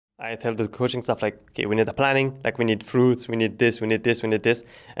I tell the coaching staff, like, okay, we need the planning, like we need fruits, we need this, we need this, we need this,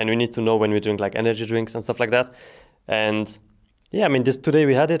 and we need to know when we drink like energy drinks and stuff like that. And yeah, I mean, today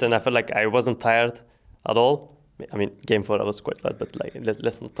we had it, and I felt like I wasn't tired at all. I mean, game 4 I was quite bad, but like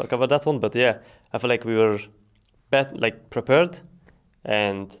let's not talk about that one. But yeah, I feel like we were prepared,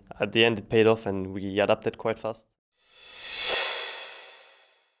 and at the end it paid off, and we adapted quite fast.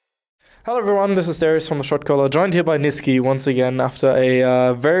 Hello everyone, this is Darius from the Shotcaller, joined here by Nisqy once again after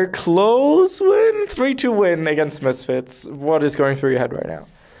a very close win, 3-2 win against Misfits. What is going through your head right now?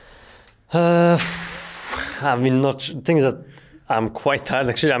 I mean, things that I'm quite tired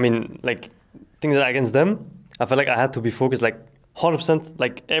actually. I mean, like things that against them, I felt like I had to be focused like 100%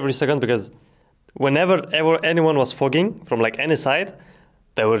 like every second, because whenever anyone was fogging from like any side,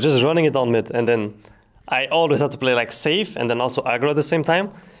 they were just running it down mid, and then I always had to play like safe and then also aggro at the same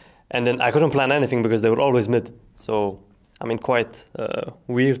time. And then I couldn't plan anything because they were always mid. So, I mean, quite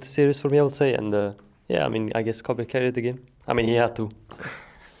weird series for me, I would say. And yeah, I mean, I guess Kobe carried the game. I mean, he had to. So.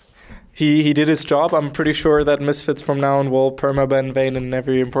 He did his job. I'm pretty sure that Misfits from now on will perma-ban Vayne in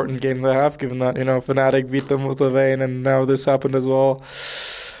every important game they have, given that, you know, Fnatic beat them with the Vayne, and now this happened as well.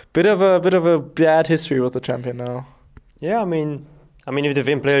 Bit of a bad history with the champion now. Yeah, I mean, if the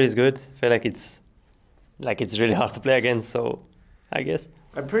Vayne player is good, I feel like it's really hard to play against. So, I guess.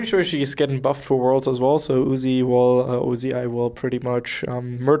 I'm pretty sure she's getting buffed for Worlds as well, so Uzi will pretty much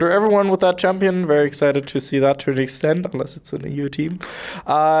murder everyone with that champion. Very excited to see that to an extent, unless it's an EU team.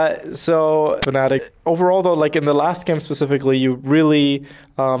 So Fnatic. Overall though, like in the last game specifically, you really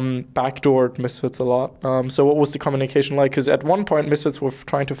backdoored Misfits a lot. So what was the communication like? Because at one point Misfits were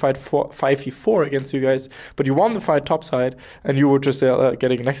trying to fight 5v4 against you guys, but you won the fight topside, and you were just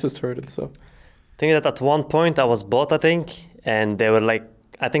getting Nexus turret and stuff. I think that at one point I was bot, I think, and they were like,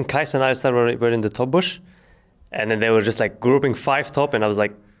 I think Kais and Alistar were in the top bush, and then they were just like grouping 5 top, and I was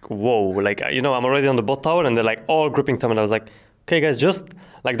like, whoa, like, you know, I'm already on the bot tower, and they're like all grouping top, and I was like, okay guys, just,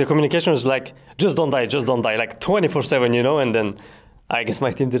 like the communication was like, just don't die, like 24/7, you know, and then I guess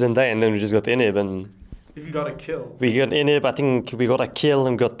my team didn't die, and then we just got inhib, and... Even got a kill. We got inhib, I think we got a kill,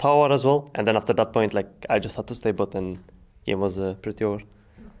 and got tower as well, and then after that point, like, I just had to stay bot, and game was pretty over.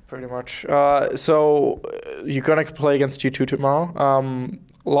 Pretty much. So you're going to play against G2 tomorrow.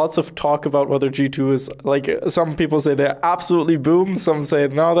 Lots of talk about whether G2 is, like, some people say they're absolutely boom. Some say,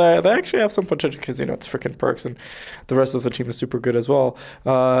 no, they actually have some potential because, you know, it's freaking Perks and the rest of the team is super good as well.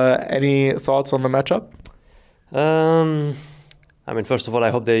 Any thoughts on the matchup? I mean, first of all, I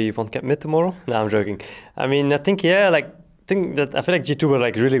hope they won't get mid tomorrow. No, I'm joking. I mean, I think, yeah, like, I feel like G2 were,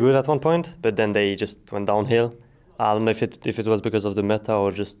 like, really good at one point, but then they just went downhill. I don't know if it was because of the meta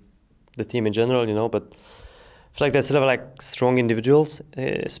or just the team in general, you know, but I feel like they still have like strong individuals,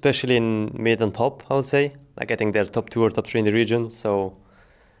 especially in mid and top, I would say. Like I think they're top 2 or top 3 in the region. So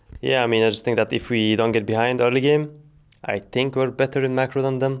yeah, I mean, I just think that if we don't get behind early game, I think we're better in macro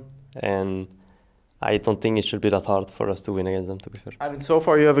than them, and I don't think it should be that hard for us to win against them, to be fair. I mean, so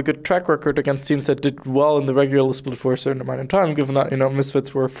far you have a good track record against teams that did well in the regular split for a certain amount of time, given that, you know,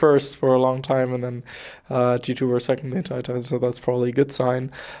 Misfits were first for a long time and then G2 were second the entire time, so that's probably a good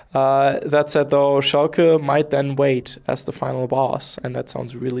sign. That said, though, Schalke might then wait as the final boss, and that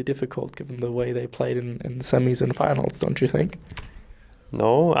sounds really difficult given the way they played in semis and finals, don't you think?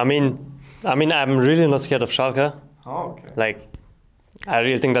 No, I mean, I'm really not scared of Schalke. Oh, okay. Like, I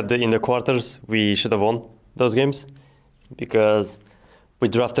really think that in the quarters we should have won those games, because we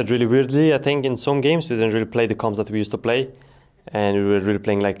drafted really weirdly. I think in some games we didn't really play the comps that we used to play, and we were really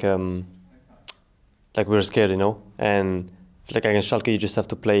playing like we were scared, you know. And like against Schalke, you just have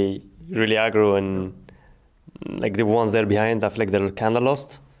to play really aggro, and like the ones there behind, I feel like they're kind of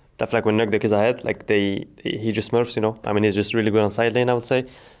lost. I feel like when Nugdek is ahead, like he just smurfs, you know. I mean, he's just really good on side lane, I would say.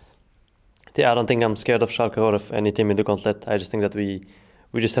 Yeah, I don't think I'm scared of Schalke or of any team in the gauntlet. I just think that we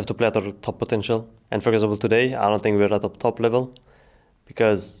just have to play at our top potential. And for example, today, I don't think we're at the top level,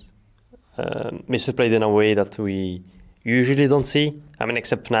 because Misfits played in a way that we usually don't see. I mean,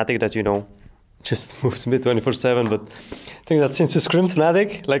 except Fnatic, that, you know, just moves mid 24/7. But I think that since we scrimmed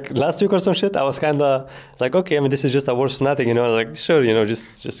Fnatic, like last week or some shit, I was kind of like, okay, I mean, this is just a worse Fnatic, you know, like, sure, you know,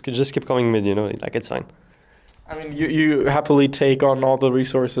 just keep coming mid, you know, like, it's fine. I mean, you happily take on all the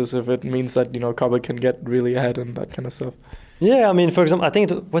resources if it means that, you know, Kobe can get really ahead and that kind of stuff. Yeah, I mean, for example, I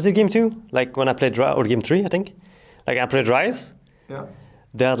think was it game 2? Like when I played or game 3, I think. Like I played Rise. Yeah.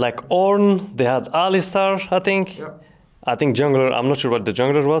 They had like Ornn, they had Alistar, I think. Yeah. I think jungler, I'm not sure what the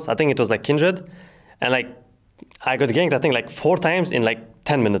jungler was. I think it was like Kindred. And like I got ganked, I think like 4 times in like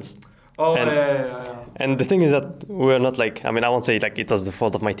 10 minutes. Oh, and, yeah. And the thing is that we're not like, I mean, I won't say like it was the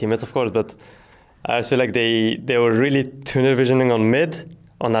fault of my teammates, of course, but I feel like they were really tunnel visioning on mid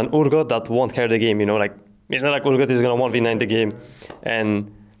on an Urgot that won't carry the game, you know, like, it's not like Urgot is going to 1v9 the game.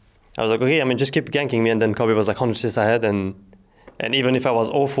 And I was like, okay, I mean, just keep ganking me. And then Kobe was like 100 assists ahead. And even if I was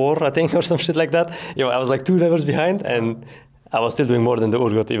 0-4, I think, or some shit like that, you know, I was like 2 levels behind. And I was still doing more than the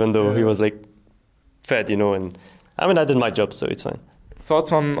Urgot, even though he was like fed, you know. And I mean, I did my job, so it's fine.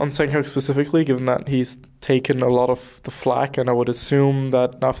 Thoughts on Senkok specifically, given that he's taken a lot of the flack, and I would assume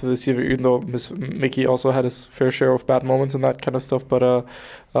that after this year, even though Mickey also had his fair share of bad moments and that kind of stuff, but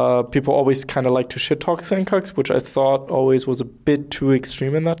people always kind of like to shit talk Senkoks, which I thought always was a bit too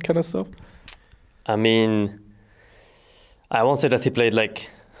extreme in that kind of stuff. I mean, I won't say that he played like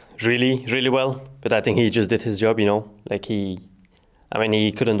really, really well, but I think he just did his job, you know, like he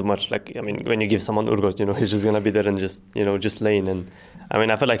couldn't do much. Like, I mean, when you give someone Urgot, you know, he's just gonna be there and just, you know, just lane. And I mean,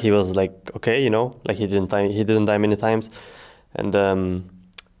 I felt like he was like okay, you know, like he didn't die many times. And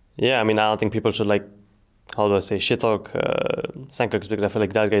yeah, I mean, I don't think people should like, how do I say, shit talk Senkoks, because I feel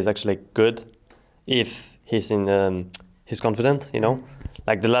like that guy is actually like good if he's he's confident, you know.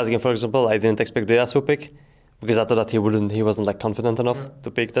 Like the last game, for example, I didn't expect the Yasuo pick because I thought that he wasn't like confident enough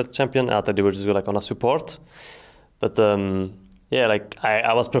to pick that champion. I thought they would just go like on a support, but. Yeah, like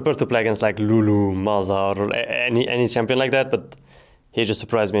I was prepared to play against like Lulu, Malzahar, or any champion like that, but he just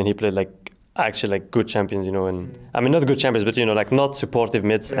surprised me and he played like actually like good champions, you know. And I mean, not good champions, but you know, like not supportive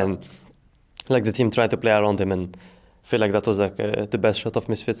mids, and like the team tried to play around him, and I feel like that was like the best shot of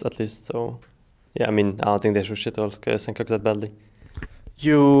Misfits at least. So yeah, I mean, I don't think they should shit talk Senkoks that badly.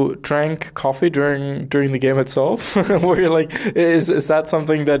 You drank coffee during the game itself? Where you're like, is that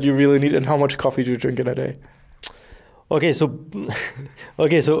something that you really need? And how much coffee do you drink in a day? Okay, so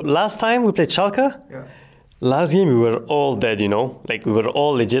last time we played Schalke. Yeah. Last game we were all dead, you know, like we were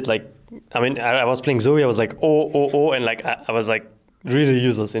all legit. Like, I mean, I was playing Zoe. I was like, and like I was like really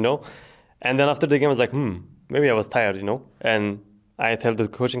useless, you know. And then after the game, I was like, maybe I was tired, you know. And I tell the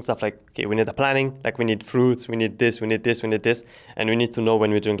coaching staff like, okay, we need a planning. Like we need fruits, we need this, we need this, we need this, and we need to know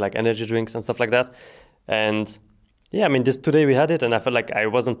when we drink like energy drinks and stuff like that. And yeah, I mean, today we had it, and I felt like I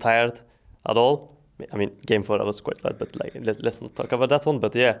wasn't tired at all. I mean, game 4 I was quite bad, but like let's not talk about that one.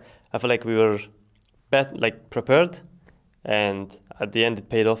 But yeah, I feel like we were prepared, and at the end it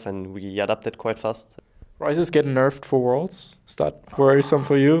paid off, and we adapted quite fast. Ryze is getting nerfed for Worlds. Is that worrisome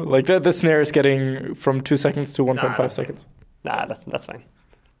for you? Like the snare is getting from 2 seconds to 1.5 seconds. Nah, that's fine.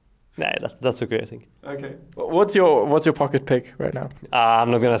 Nah, that's okay, I think. Okay. What's your pocket pick right now?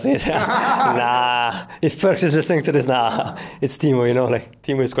 I'm not gonna say it. Nah. If Perks is listening to this, nah. It's Timo, you know, like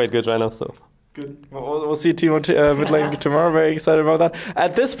Timo is quite good right now, so. Good. We'll see Timo mid lane tomorrow. Very excited about that.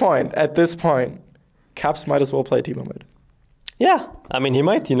 At this point, Caps might as well play Timo mid. Yeah, I mean he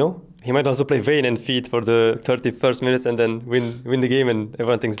might, you know. He might also play Vayne and feed for the 31st minutes and then win the game, and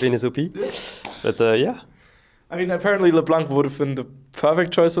everyone thinks Vayne is OP. But yeah. I mean, apparently LeBlanc would have been the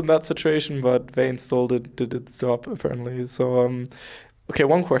perfect choice in that situation, but Vayne still did its job apparently. So okay,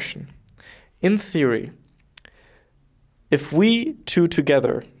 one question. In theory, if we two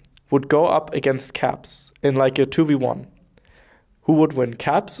together would go up against Caps in like a 2v1, who would win,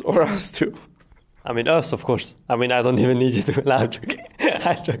 Caps or us two? I mean, us, of course. I mean, I don't even need you to. I'm joking.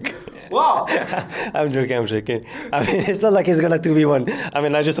 I'm joking. Wow. I'm joking. I mean, it's not like he's gonna 2v1. I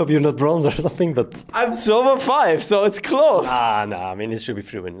mean, I just hope you're not bronze or something, but. I'm silver 5, so it's close. Nah. I mean, it should be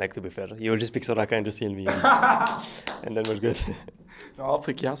free win, like, to be fair. You will just pick Soraka and just heal me. And then we're good. No, I'll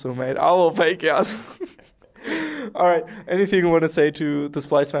pick Yasuo, mate. I will pick Yasuo. All right. Anything you want to say to the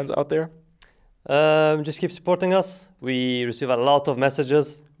Splice fans out there? Just keep supporting us. We receive a lot of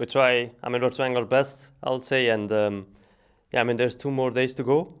messages. We're trying our best, I would say. And yeah, I mean, there's 2 more days to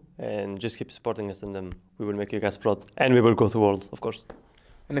go. And just keep supporting us, and then we will make you guys proud. And we will go to Worlds, of course.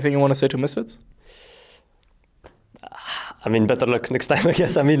 Anything you want to say to Misfits? I mean, better luck next time, I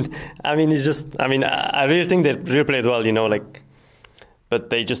guess. I mean, it's just. I mean, I really think they really played well, you know, like,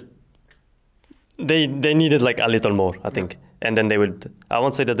 but they just. They needed like a little more, I think, and then they would. I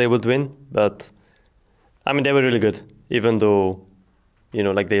won't say that they would win, but I mean they were really good, even though, you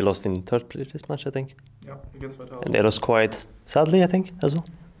know, like they lost in 3rd place this match, I think. Yeah, against Vital. And they lost quite sadly, I think, as well.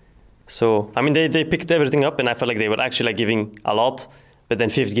 So I mean they picked everything up, and I felt like they were actually like giving a lot, but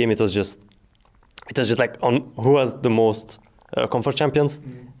then 5th game it was just like on who has the most comfort champions,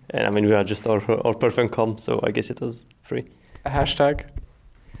 and I mean we are just our perfect comp, so I guess it was free. A hashtag.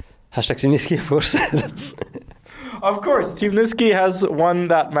 Hashtag Team Nisqy, of course. Of course, Team Nisqy has won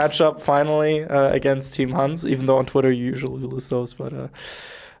that matchup finally against Team Hans, even though on Twitter you usually lose those. But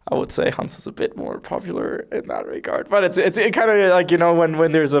I would say Hans is a bit more popular in that regard. But it's kind of like, you know,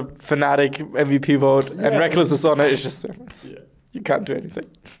 when there's a Fnatic MVP vote and Reckless is on it, it's just you can't do anything.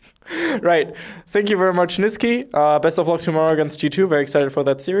 Right. Thank you very much, Nisqy. Best of luck tomorrow against G2. Very excited for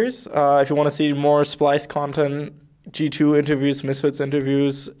that series. If you want to see more Splice content, G2 interviews, Misfits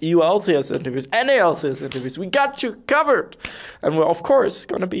interviews, EU LCS interviews, NA LCS interviews, we got you covered. And we're, of course,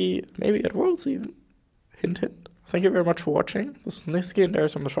 going to be maybe at Worlds even. Hint, hint. Thank you very much for watching. This was Nisqy and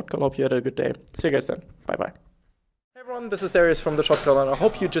Darius from the Shotcaller. Hope you had a good day. See you guys then. Bye-bye. Hey everyone, this is Darius from the Shotcaller, and I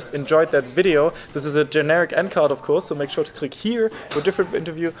hope you just enjoyed that video. This is a generic end card, of course, so make sure to click here for a different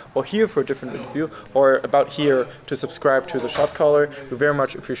interview, or here for a different interview, or about here to subscribe to the Shotcaller. We very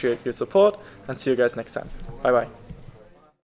much appreciate your support, and see you guys next time. Bye-bye.